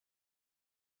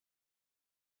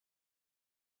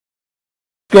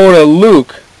Go to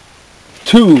Luke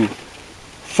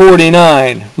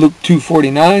 2:49. Luke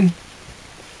 2:49.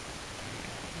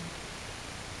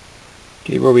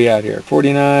 Okay, where are we at here?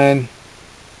 49.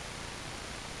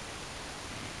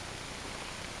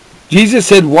 Jesus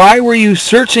said, "Why were you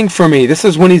searching for me?" This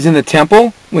is when he's in the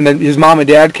temple, when his mom and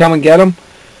dad come and get him.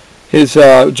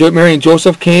 Mary and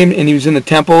Joseph came, and he was in the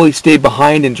temple. He stayed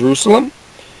behind in Jerusalem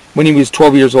when he was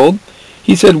 12 years old.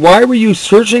 He said, "Why were you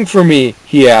searching for me?"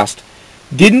 he asked.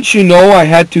 "Didn't you know I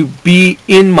had to be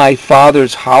in my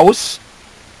Father's house?"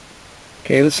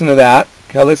 Okay, listen to that.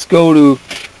 Okay, let's go to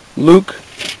Luke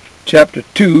chapter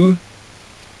 2,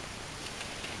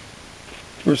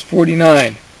 verse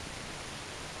 49.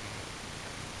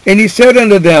 "And he said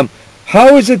unto them,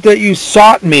 How is it that you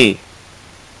sought me?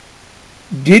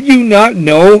 Did you not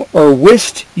know, or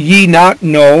wist ye not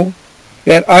know,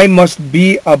 that I must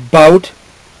be about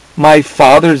my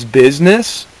Father's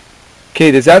business?" Okay,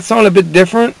 does that sound a bit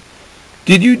different?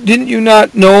 Didn't you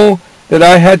not know that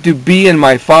I had to be in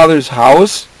my Father's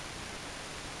house?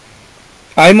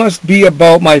 I must be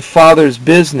about my Father's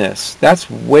business.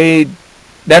 That's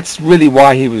really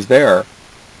why he was there.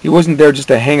 He wasn't there just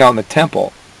to hang out in the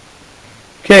temple.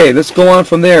 Okay, let's go on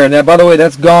from there. And by the way,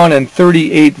 that's gone in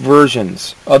 38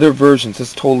 versions. Other versions,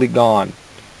 it's totally gone.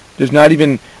 There's not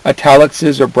even italics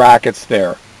or brackets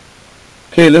there.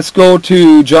 Okay, let's go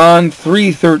to John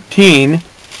 3:13.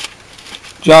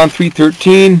 John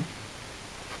 3:13.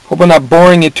 Hope I'm not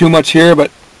boring you too much here,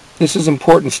 but this is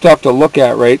important stuff to look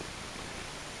at, right?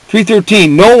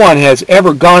 3:13. "No one has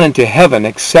ever gone into heaven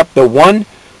except the one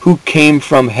who came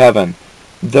from heaven,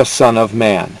 the Son of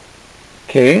Man."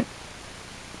 Okay.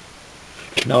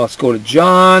 Now let's go to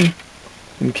John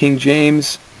in King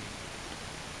James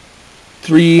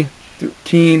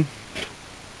 3:13.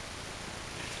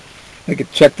 I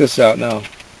could check this out now.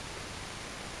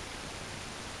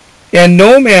 "And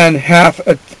no man hath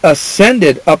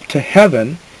ascended up to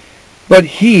heaven, but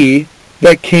he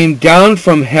that came down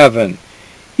from heaven,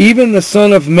 even the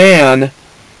Son of Man,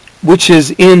 which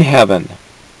is in heaven."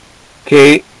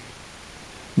 Okay.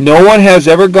 No one has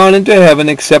ever gone into heaven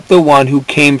except the one who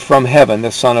came from heaven,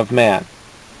 the Son of Man.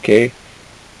 Okay.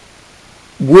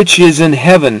 "Which is in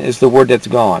heaven" is the word that's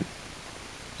gone.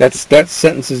 That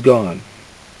sentence is gone.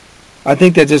 I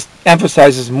think that just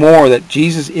emphasizes more that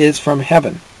Jesus is from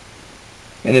heaven.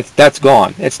 And that's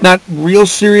gone. It's not real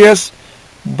serious,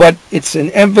 but it's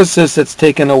an emphasis that's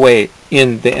taken away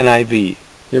in the NIV.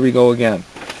 Here we go again.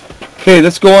 Okay,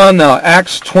 let's go on now.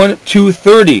 Acts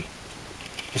 2:30.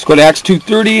 Let's go to Acts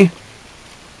 2:30.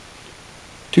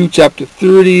 Chapter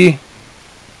 30.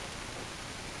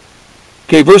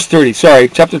 Okay, verse 30. Sorry,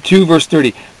 chapter 2, verse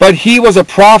 30. "But he was a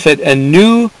prophet and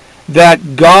knew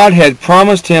that God had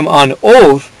promised him on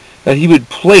oath that he would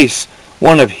place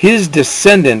one of his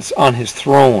descendants on his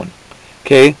throne."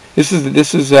 Okay, this is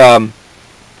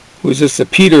who's this?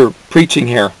 Peter preaching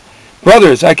here.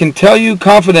 "Brothers, I can tell you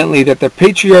confidently that the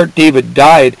patriarch David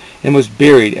died and was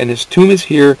buried, and his tomb is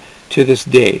here to this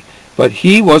day. But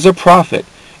he was a prophet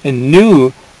and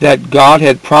knew that God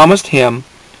had promised him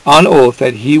on oath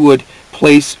that he would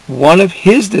place one of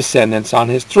his descendants on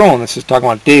his throne." This is talking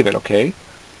about David, okay?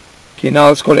 Okay, now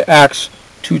let's go to Acts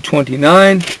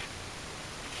 2:29.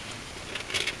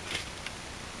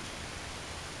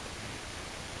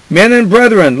 "Men and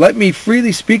brethren, let me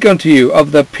freely speak unto you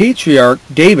of the patriarch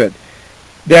David,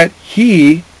 that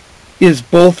he is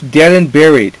both dead and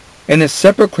buried, and his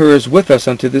sepulchre is with us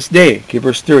unto this day." Okay,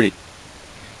 verse 30.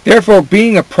 "Therefore,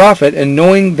 being a prophet, and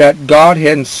knowing that God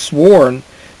had sworn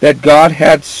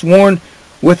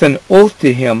with an oath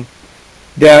to him,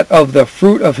 that of the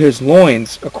fruit of his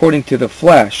loins, according to the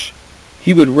flesh,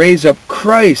 he would raise up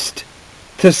Christ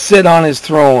to sit on his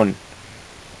throne."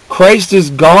 Christ is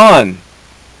gone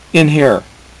in here.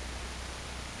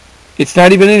 It's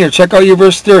not even in here. Check out your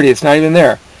verse 30. It's not even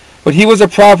there. "But he was a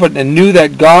prophet and knew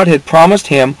that God had promised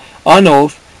him on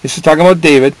oath," this is talking about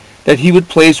David, "that he would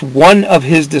place one of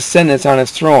his descendants on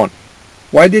his throne."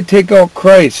 Why did they take out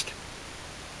Christ?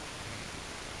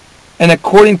 "And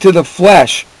according to the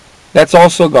flesh," that's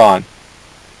also gone.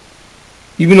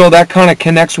 Even though that kind of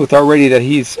connects with already that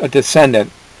he's a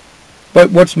descendant.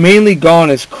 But what's mainly gone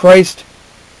is Christ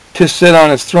to sit on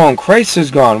his throne. Christ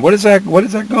is gone. What is that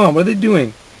gone? What are they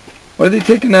doing? What are they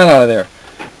taking that out of there?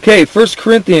 Okay, 1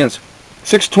 Corinthians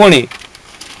 6:20.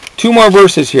 Two more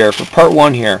verses here for part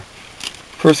 1 here.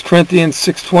 1 Corinthians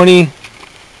 6:20.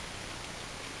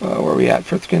 Where are we at?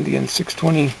 1 Corinthians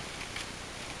 6:20.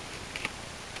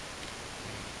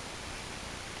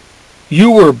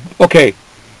 Okay.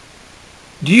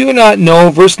 "Do you not know,"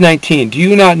 verse 19, "do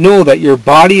you not know that your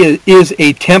body is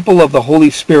a temple of the Holy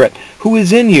Spirit, who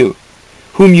is in you,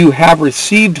 whom you have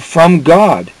received from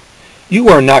God. You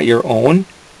are not your own.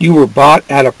 You were bought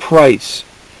at a price.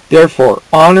 Therefore,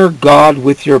 honor God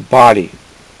with your body.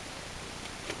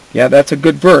 Yeah, that's a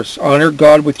good verse. Honor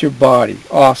God with your body.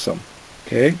 Awesome.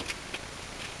 Okay.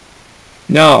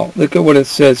 Now, look at what it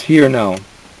says here now.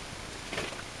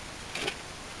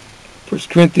 1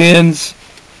 Corinthians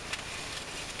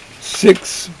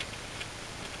 6.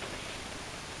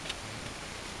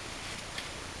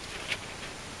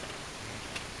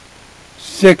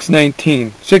 Six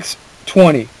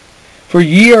 6:20. For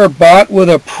ye are bought with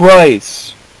a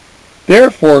price.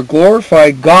 Therefore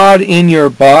glorify God in your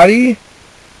body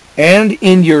and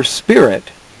in your spirit,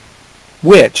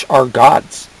 which are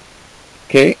God's.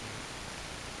 Okay?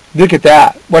 Look at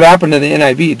that. What happened to the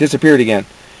NIV? It disappeared again.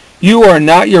 You are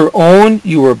not your own.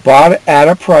 You were bought at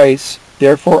a price.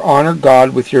 Therefore honor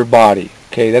God with your body.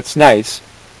 Okay, that's nice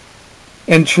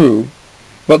and true.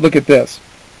 But look at this.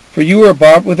 For you are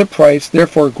bought with a price.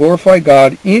 Therefore glorify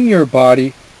God in your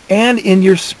body and in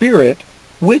your spirit,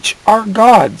 which are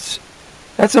God's.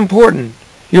 That's important.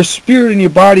 Your spirit and your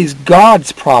body is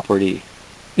God's property.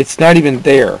 It's not even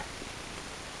there.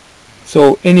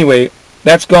 So anyway,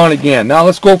 that's gone again. Now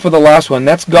let's go for the last one.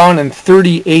 That's gone in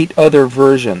 38 other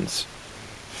versions.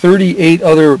 38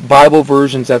 other Bible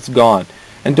versions that's gone.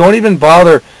 And don't even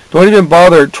bother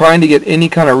trying to get any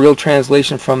kind of real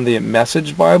translation from the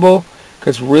Message Bible,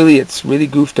 because really it's really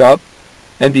goofed up.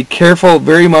 And be careful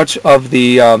very much of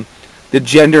the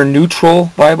gender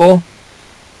neutral Bible.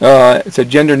 It's a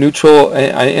gender neutral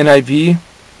NIV.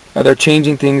 They're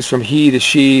changing things from he to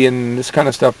she and this kind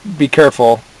of stuff. Be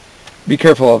careful. Be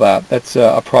careful of that. That's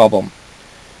a problem.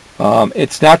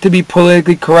 It's not to be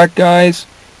politically correct, guys.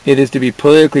 It is to be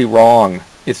politically wrong.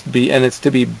 It's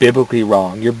to be biblically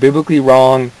wrong. You're biblically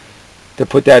wrong to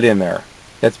put that in there.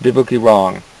 That's biblically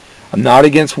wrong. I'm not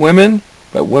against women,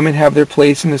 but women have their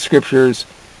place in the scriptures,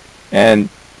 and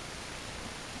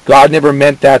God never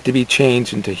meant that to be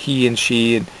changed into he and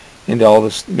she and into all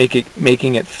this,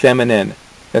 making it feminine.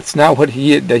 That's not what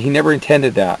he never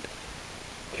intended that.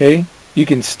 Okay? You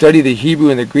can study the Hebrew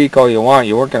and the Greek all you want.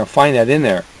 You weren't going to find that in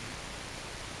there.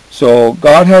 So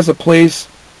God has a place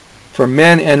for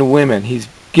men and women. He's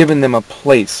given them a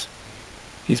place.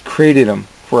 He's created them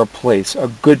for a place, a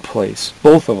good place,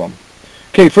 both of them.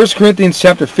 Okay, 1 Corinthians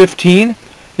chapter 15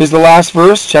 is the last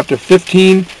verse. Chapter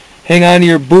 15. Hang on to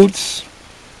your boots.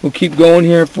 We'll keep going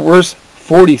here for verse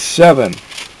 47.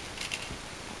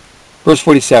 Verse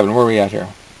 47, where are we at here?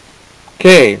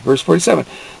 Okay, verse 47.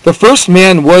 The first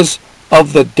man was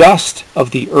of the dust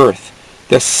of the earth,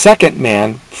 the second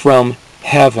man from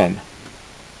heaven.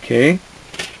 Okay,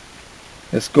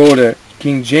 let's go to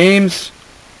King James.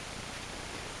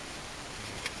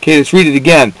 Okay, let's read it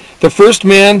again. The first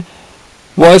man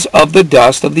was of the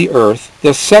dust of the earth,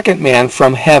 the second man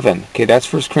from heaven. Okay,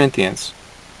 that's 1 Corinthians.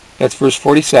 That's verse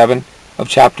 47 of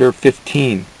chapter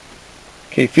 15.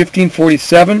 Okay,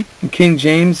 1547, and King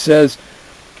James says,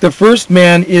 the first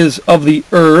man is of the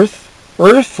earth,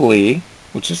 earthly,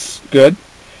 which is good.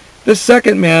 The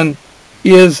second man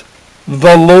is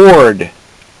the Lord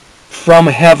from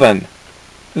heaven.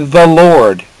 The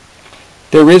Lord.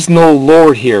 There is no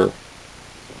Lord here.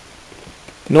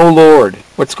 No Lord.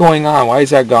 What's going on? Why is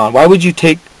that gone? Why would you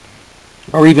take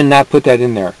or even not put that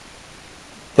in there?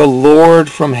 The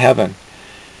Lord from heaven.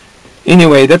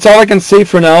 Anyway, that's all I can say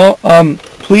for now.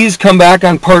 Please come back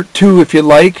on part 2 if you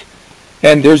like.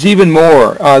 And there's even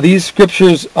more. These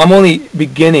scriptures, I'm only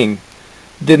beginning.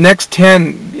 The next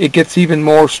 10, it gets even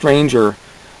more stranger.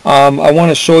 I want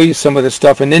to show you some of this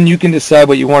stuff, and then you can decide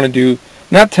what you want to do.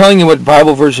 I'm not telling you what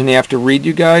Bible version you have to read,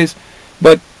 you guys,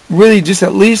 but really just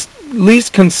at least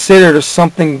consider there's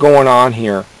something going on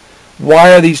here.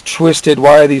 Why are these twisted?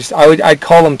 Why are these, I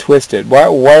call them twisted.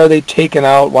 Why are they taken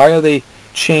out? Why are they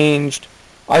changed?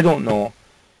 I don't know.